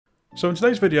So in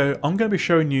today's video, I'm going to be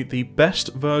showing you the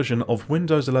best version of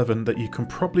Windows 11 that you can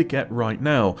probably get right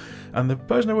now. And the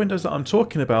version of Windows that I'm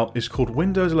talking about is called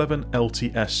Windows 11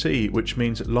 LTSC, which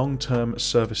means Long-Term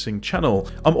Servicing Channel.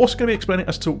 I'm also going to be explaining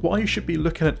as to why you should be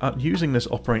looking at using this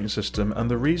operating system and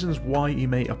the reasons why you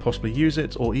may possibly use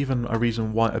it, or even a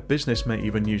reason why a business may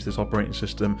even use this operating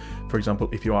system. For example,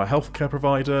 if you are a healthcare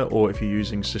provider, or if you're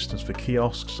using systems for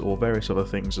kiosks or various other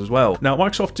things as well. Now,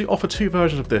 Microsoft do offer two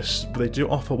versions of this. They do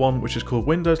offer one which is called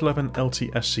Windows 11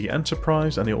 LTSC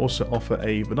Enterprise, and they also offer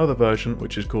another version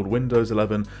which is called Windows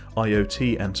 11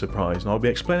 IoT Enterprise. And I'll be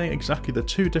explaining exactly the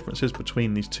two differences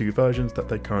between these two versions that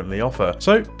they currently offer.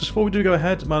 So just before we do go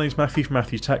ahead, my name's Matthew from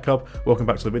Matthew's Tech Hub. Welcome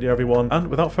back to the video, everyone. And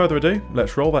without further ado,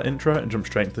 let's roll that intro and jump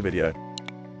straight into the video.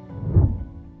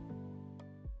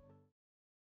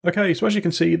 Okay, so as you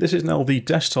can see, this is now the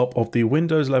desktop of the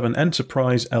Windows 11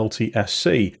 Enterprise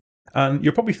LTSC. And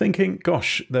you're probably thinking,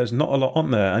 gosh, there's not a lot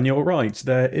on there. And you're right,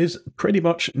 there is pretty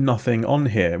much nothing on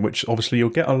here, which obviously you'll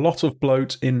get a lot of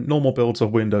bloat in normal builds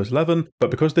of Windows 11.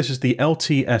 But because this is the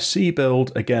LTSC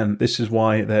build, again, this is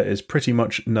why there is pretty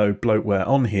much no bloatware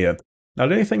on here. Now,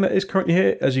 the only thing that is currently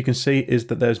here, as you can see, is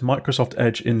that there's Microsoft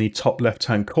Edge in the top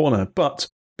left-hand corner. But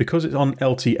because it's on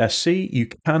LTSC, you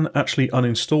can actually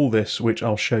uninstall this, which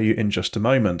I'll show you in just a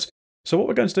moment. So what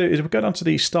we're going to do is we'll go down to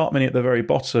the start menu at the very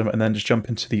bottom and then just jump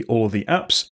into all of the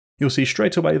apps. You'll see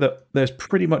straight away that there's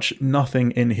pretty much nothing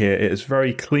in here. It is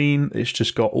very clean. It's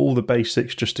just got all the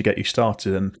basics just to get you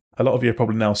started. And a lot of you are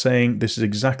probably now saying this is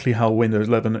exactly how Windows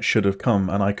 11 should have come.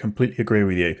 And I completely agree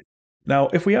with you. Now,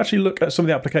 if we actually look at some of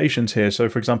the applications here, so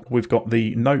for example, we've got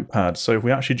the Notepad. So if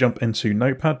we actually jump into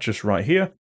Notepad just right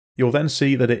here, you'll then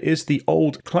see that it is the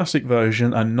old classic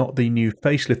version and not the new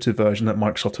facelifted version that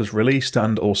Microsoft has released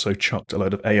and also chucked a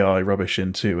load of AI rubbish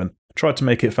into and tried to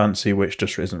make it fancy, which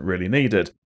just isn't really needed.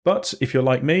 But if you're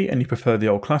like me and you prefer the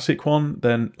old classic one,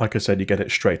 then like I said, you get it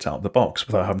straight out of the box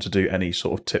without having to do any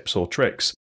sort of tips or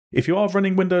tricks. If you are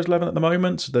running Windows 11 at the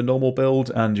moment, the normal build,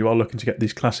 and you are looking to get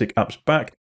these classic apps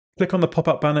back, click on the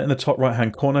pop-up banner in the top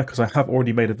right-hand corner because I have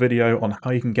already made a video on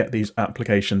how you can get these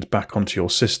applications back onto your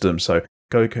system. So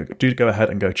do go ahead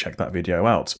and go check that video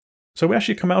out. So we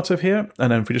actually come out of here,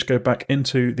 and then if we just go back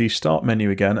into the start menu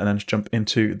again and then just jump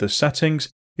into the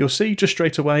settings, you'll see just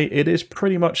straight away it is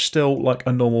pretty much still like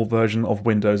a normal version of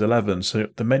Windows 11. So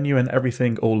the menu and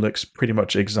everything all looks pretty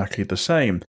much exactly the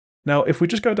same. Now, if we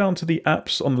just go down to the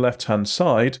apps on the left-hand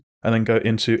side and then go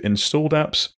into installed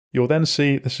apps, you'll then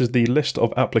see this is the list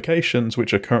of applications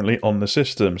which are currently on the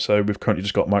system. So we've currently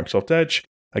just got Microsoft Edge,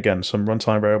 again, some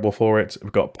runtime variable for it.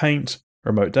 We've got Paint,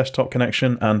 remote desktop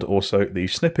connection, and also the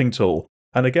snipping tool.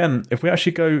 And again, if we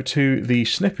actually go to the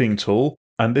snipping tool,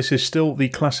 and this is still the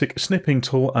classic snipping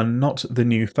tool and not the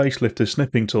new facelifted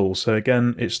snipping tool. So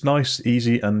again, it's nice,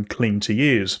 easy, and clean to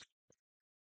use.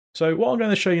 So what I'm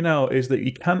going to show you now is that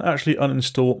you can actually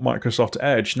uninstall Microsoft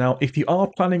Edge. Now, if you are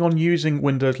planning on using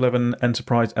Windows 11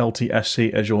 Enterprise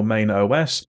LTSC as your main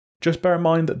OS, just bear in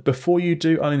mind that before you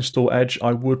do uninstall Edge,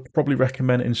 I would probably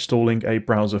recommend installing a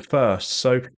browser first.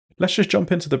 So let's just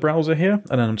jump into the browser here,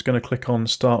 and then I'm just going to click on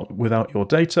Start Without Your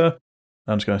Data.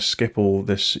 I'm just going to skip all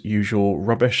this usual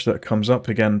rubbish that comes up.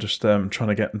 Again, just trying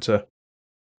to get into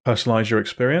personalize your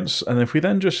experience. And if we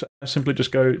then just simply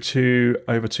just go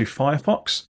over to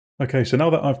Firefox. Okay, so now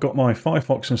that I've got my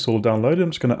Firefox installed downloaded,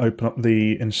 I'm just going to open up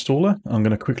the installer. I'm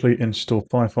going to quickly install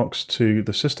Firefox to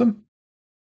the system.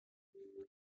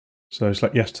 So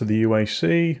select yes to the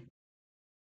UAC.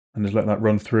 And just let that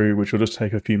run through, which will just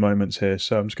take a few moments here.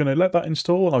 So I'm just going to let that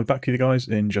install, and I'll be back to you guys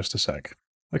in just a sec.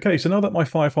 Okay, so now that my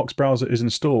Firefox browser is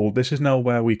installed, this is now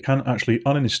where we can actually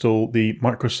uninstall the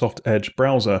Microsoft Edge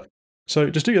browser. So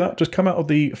just do that, just come out of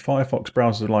the Firefox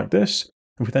browser like this,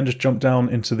 and we then just jump down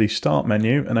into the Start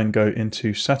menu and then go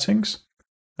into Settings,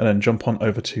 and then jump on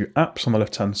over to Apps on the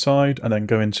left-hand side, and then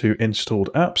go into Installed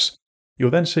Apps.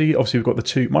 You'll then see, obviously, we've got the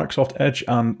two Microsoft Edge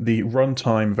and the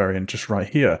runtime variant just right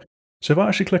here. So if I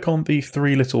actually click on the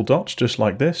three little dots just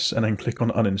like this, and then click on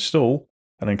uninstall,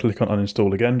 and then click on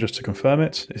uninstall again just to confirm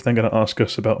it, it's then going to ask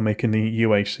us about making the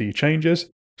UAC changes.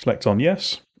 Select on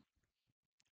yes.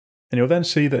 And you'll then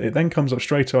see that it then comes up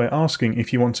straight away asking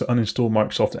if you want to uninstall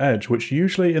Microsoft Edge, which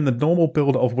usually in the normal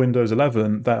build of Windows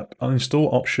 11, that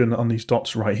uninstall option on these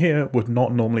dots right here would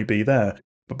not normally be there.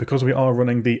 But because we are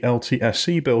running the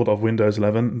LTSC build of Windows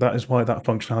 11, that is why that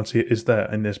functionality is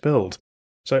there in this build.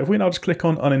 So if we now just click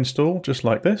on uninstall, just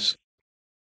like this,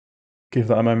 give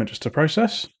that a moment just to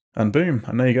process, and boom,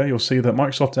 and there you go, you'll see that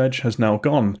Microsoft Edge has now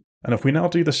gone. And if we now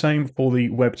do the same for the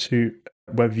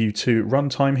WebView 2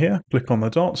 runtime here, click on the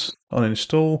dots,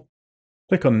 uninstall,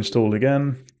 click on install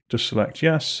again, just select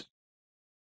yes,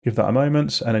 Give that a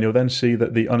moment, and then you'll then see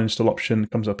that the uninstall option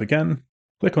comes up again.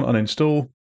 Click on uninstall,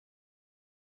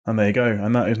 and there you go.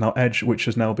 And that is now Edge, which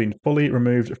has now been fully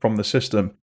removed from the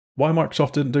system. Why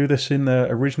Microsoft didn't do this in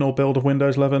their original build of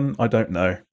Windows 11, I don't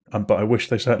know, but I wish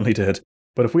they certainly did.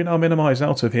 But if we now minimize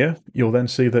out of here, you'll then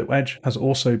see that Edge has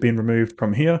also been removed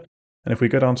from here. And if we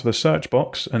go down to the search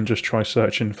box and just try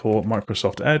searching for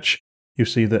Microsoft Edge, you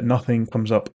see that nothing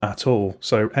comes up at all.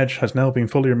 So Edge has now been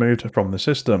fully removed from the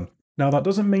system. Now that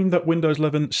doesn't mean that Windows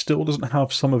 11 still doesn't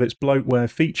have some of its bloatware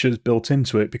features built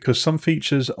into it, because some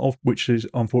features of which is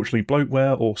unfortunately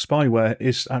bloatware or spyware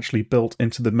is actually built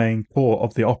into the main core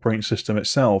of the operating system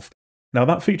itself. Now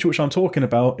that feature which I'm talking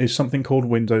about is something called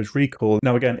Windows Recall.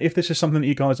 Now again, if this is something that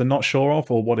you guys are not sure of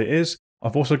or what it is,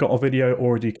 I've also got a video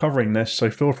already covering this, so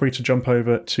feel free to jump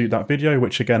over to that video,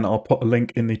 which again, I'll put a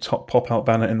link in the top pop-out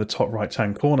banner in the top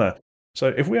right-hand corner. So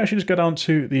if we actually just go down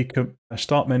to the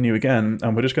start menu again,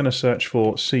 and we're just going to search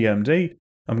for CMD,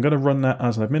 I'm going to run that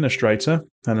as an administrator,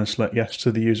 and then select yes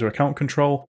to the user account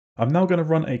control. I'm now going to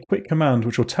run a quick command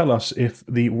which will tell us if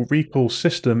the recall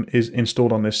system is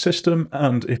installed on this system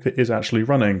and if it is actually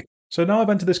running. So now I've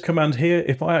entered this command here.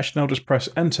 If I actually now just press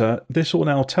enter, this will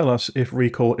now tell us if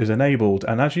recall is enabled.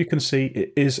 And as you can see,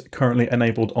 it is currently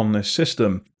enabled on this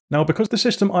system. Now, because the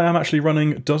system I am actually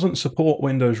running doesn't support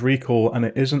Windows Recall and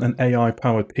it isn't an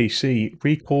AI-powered PC,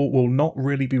 Recall will not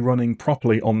really be running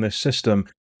properly on this system.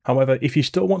 However, if you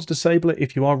still want to disable it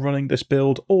if you are running this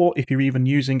build, or if you're even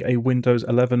using a Windows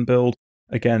 11 build,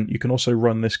 again, you can also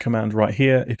run this command right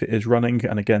here if it is running.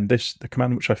 And again, the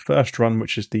command which I first run,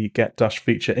 which is the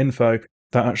get-feature info,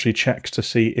 that actually checks to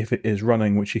see if it is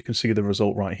running, which you can see the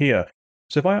result right here.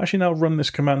 So if I actually now run this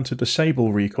command to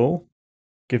disable Recall,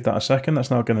 give that a second,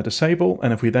 that's now going to disable.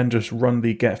 And if we then just run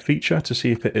the get feature to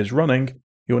see if it is running,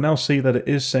 you'll now see that it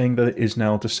is saying that it is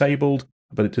now disabled,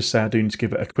 but it does say I do need to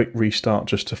give it a quick restart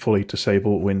just to fully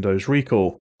disable Windows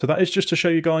Recall. So that is just to show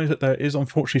you guys that there is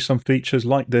unfortunately some features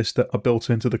like this that are built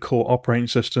into the core operating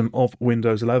system of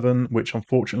Windows 11, which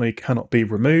unfortunately cannot be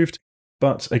removed.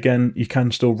 But again, you can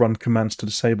still run commands to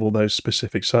disable those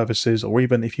specific services, or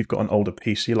even if you've got an older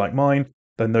PC like mine,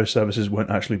 then those services won't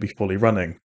actually be fully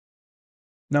running.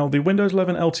 Now, the Windows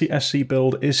 11 LTSC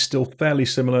build is still fairly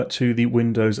similar to the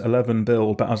Windows 11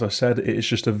 build, but as I said, it is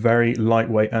just a very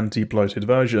lightweight and debloated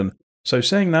version. So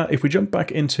saying that, if we jump back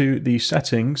into the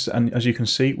settings, and as you can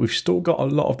see, we've still got a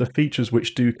lot of the features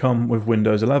which do come with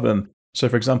Windows 11. So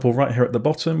for example, right here at the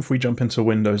bottom, if we jump into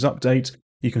Windows Update,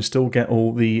 you can still get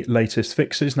all the latest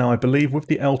fixes. Now, I believe with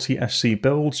the LTSC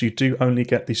builds, you do only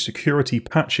get the security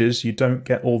patches, you don't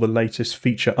get all the latest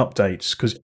feature updates,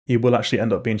 because you will actually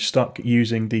end up being stuck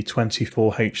using the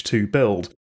 24H2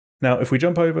 build. Now, if we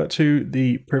jump over to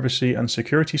the privacy and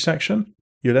security section,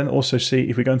 you'll then also see,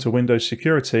 if we go into Windows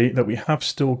Security, that we have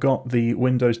still got the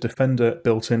Windows Defender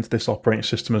built into this operating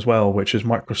system as well, which is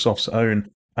Microsoft's own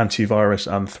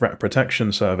antivirus and threat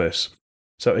protection service.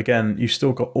 So again, you've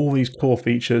still got all these core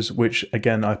features, which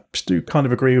again, I do kind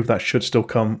of agree with, that should still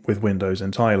come with Windows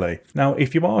entirely. Now,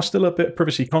 if you are still a bit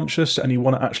privacy conscious and you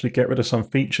want to actually get rid of some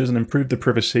features and improve the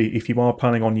privacy, if you are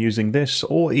planning on using this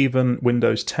or even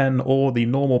Windows 10 or the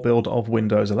normal build of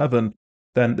Windows 11,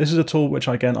 then this is a tool which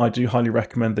again, I do highly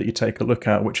recommend that you take a look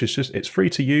at, which is it's free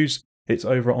to use. It's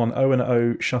over on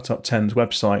O&O Shutup10's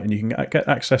website, and you can get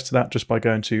access to that just by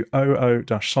going to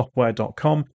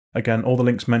oo-software.com. Again, all the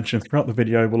links mentioned throughout the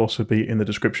video will also be in the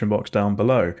description box down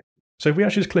below. So if we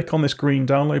actually just click on this green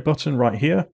download button right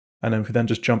here, and then if we then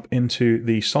just jump into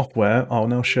the software, I'll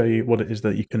now show you what it is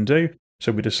that you can do.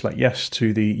 So we just select yes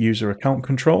to the user account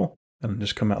control, and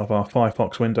just come out of our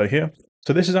Firefox window here.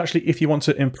 So this is actually if you want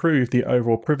to improve the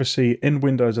overall privacy in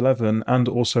Windows 11 and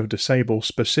also disable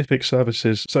specific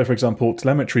services. So for example,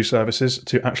 telemetry services,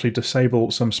 to actually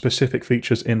disable some specific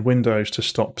features in Windows to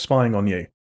stop spying on you.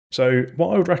 So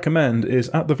what I would recommend is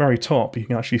at the very top, you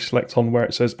can actually select on where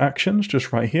it says actions,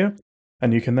 just right here.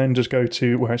 And you can then just go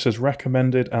to where it says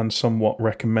recommended and somewhat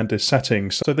recommended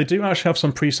settings. So they do actually have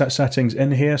some preset settings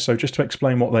in here. So just to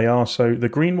explain what they are. So the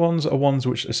green ones are ones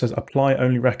which it says apply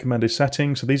only recommended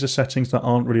settings. So these are settings that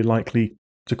aren't really likely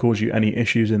to cause you any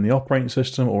issues in the operating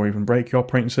system or even break your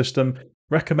operating system.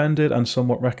 Recommended and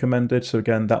somewhat recommended. So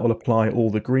again, that will apply all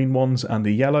the green ones, and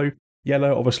the yellow.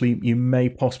 Yellow, obviously, you may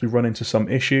possibly run into some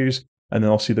issues. And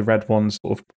then obviously the red ones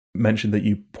sort of mentioned that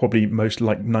you probably most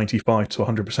like 95 to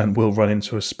 100% will run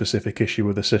into a specific issue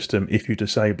with the system if you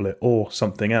disable it or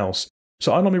something else.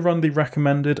 So I normally run the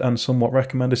recommended and somewhat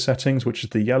recommended settings, which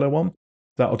is the yellow one.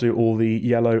 That'll do all the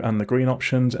yellow and the green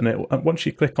options. And once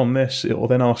you click on this, it will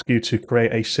then ask you to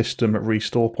create a system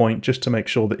restore point, just to make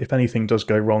sure that if anything does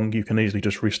go wrong, you can easily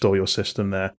just restore your system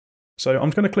there. So I'm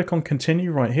going to click on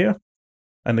continue right here.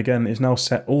 And again, it's now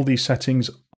set all these settings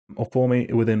for me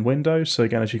within Windows. So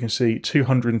again, as you can see,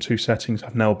 202 settings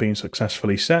have now been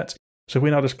successfully set. So if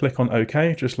we now just click on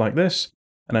OK, just like this,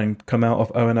 and then come out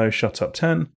of O&O Shut Up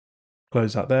 10,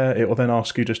 close that there, it will then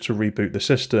ask you just to reboot the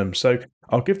system. So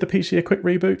I'll give the PC a quick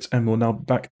reboot and we'll now be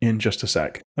back in just a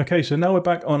sec. Okay, so now we're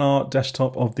back on our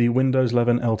desktop of the Windows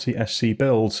 11 LTSC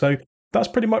build. So that's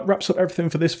pretty much wraps up everything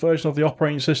for this version of the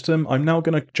operating system. I'm now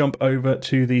going to jump over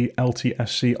to the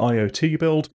LTSC IoT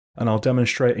build and I'll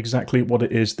demonstrate exactly what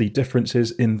it is, the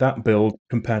differences in that build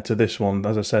compared to this one.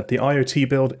 As I said, the IoT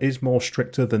build is more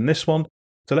stricter than this one.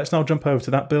 So let's now jump over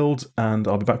to that build and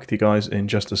I'll be back with you guys in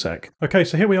just a sec. Okay,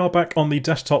 so here we are back on the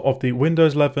desktop of the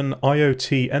Windows 11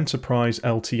 IoT Enterprise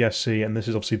LTSC, and this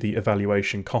is obviously the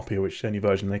evaluation copy, which is the only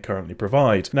version they currently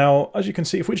provide. Now, as you can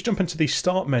see, if we just jump into the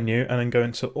Start menu and then go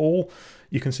into All,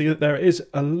 you can see that there is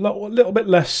a little bit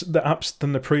less the apps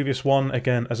than the previous one.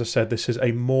 Again, as I said, this is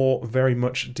a very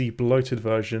much de-bloated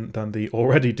version than the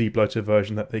already de-bloated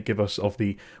version that they give us of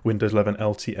the Windows 11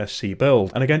 LTSC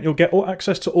build. And again, you'll get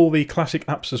access to all the classic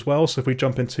apps as well. So if we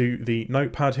jump into the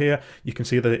Notepad here, you can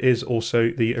see that it is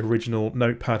also the original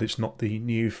Notepad. It's not the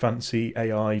new fancy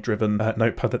AI-driven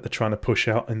Notepad that they're trying to push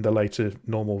out in the later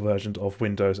normal versions of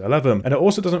Windows 11. And it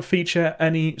also doesn't feature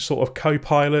any sort of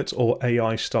Copilot or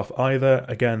AI stuff either.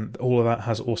 Again, all of that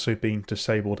has also been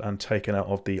disabled and taken out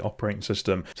of the operating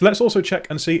system. So let's also check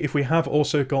and see if we have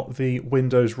also got the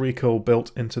Windows Recall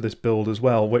built into this build as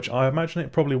well, which I imagine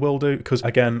it probably will do, because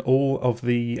again, all of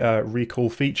the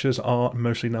recall features are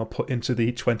mostly now put into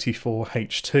the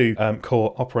 24H2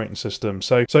 core operating system.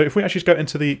 So if we actually go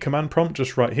into the command prompt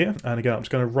just right here, and again, I'm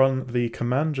just going to run the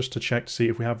command just to check to see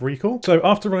if we have recall. So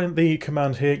after running the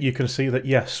command here, you can see that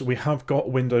yes, we have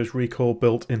got Windows Recall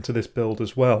built into this build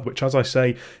as well, which, as I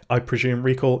say, I presume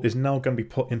recall is now going to be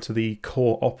put into the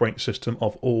core operating system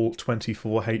of all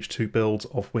 24H2 builds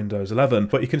of Windows 11.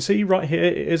 But you can see right here,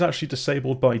 it is actually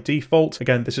disabled by default.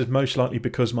 Again, this is most likely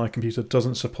because my computer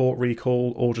doesn't support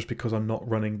recall, or just because I'm not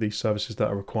running the services that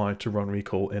are required to run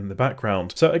recall in the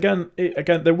background. So again,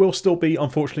 there will still be,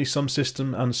 unfortunately, some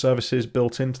system and services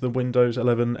built into the Windows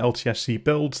 11 LTSC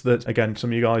builds that, again,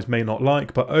 some of you guys may not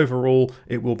like, but overall,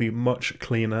 it will be much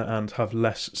cleaner and have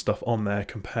less stuff on there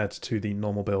compared to the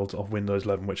normal build of Windows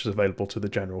 11, which is available to the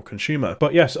general consumer.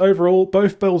 But yes, overall,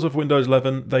 both builds of Windows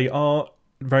 11, they are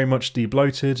very much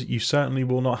de-bloated. You certainly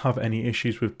will not have any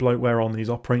issues with bloatware on these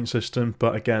operating systems,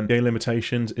 but again, the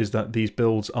limitations is that these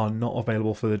builds are not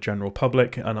available for the general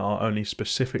public and are only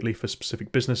specifically for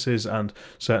specific businesses and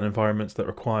certain environments that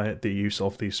require the use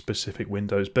of these specific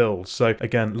Windows builds. So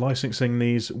again, licensing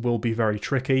these will be very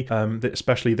tricky,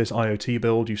 especially this IoT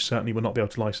build. You certainly will not be able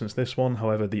to license this one.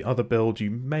 However, the other build, you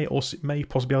may possibly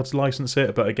be able to license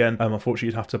it, but again, unfortunately,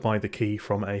 you'd have to buy the key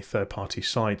from a third-party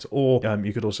site, or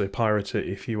you could also pirate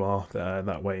it if you are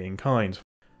that way in kind.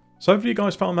 So hopefully you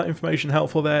guys found that information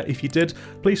helpful there. If you did,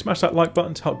 please smash that like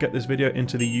button to help get this video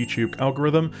into the YouTube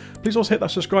algorithm. Please also hit that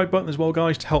subscribe button as well,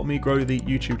 guys, to help me grow the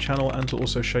YouTube channel and to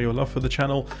also show your love for the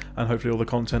channel and hopefully all the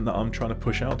content that I'm trying to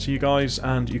push out to you guys.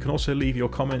 And you can also leave your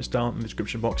comments down in the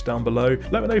description box down below.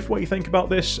 Let me know what you think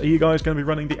about this. Are you guys going to be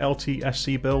running the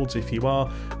LTSC builds? If you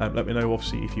are, let me know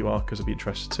obviously if you are, because I'd be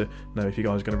interested to know if you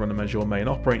guys are going to run them as your main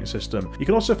operating system. You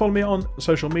can also follow me on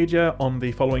social media on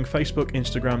the following: Facebook,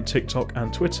 Instagram, TikTok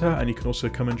and Twitter. And you can also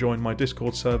come and join my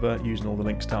Discord server using all the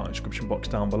links down in the description box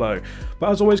down below. But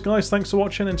as always, guys, thanks for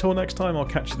watching. Until next time, I'll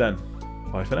catch you then.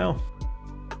 Bye for now.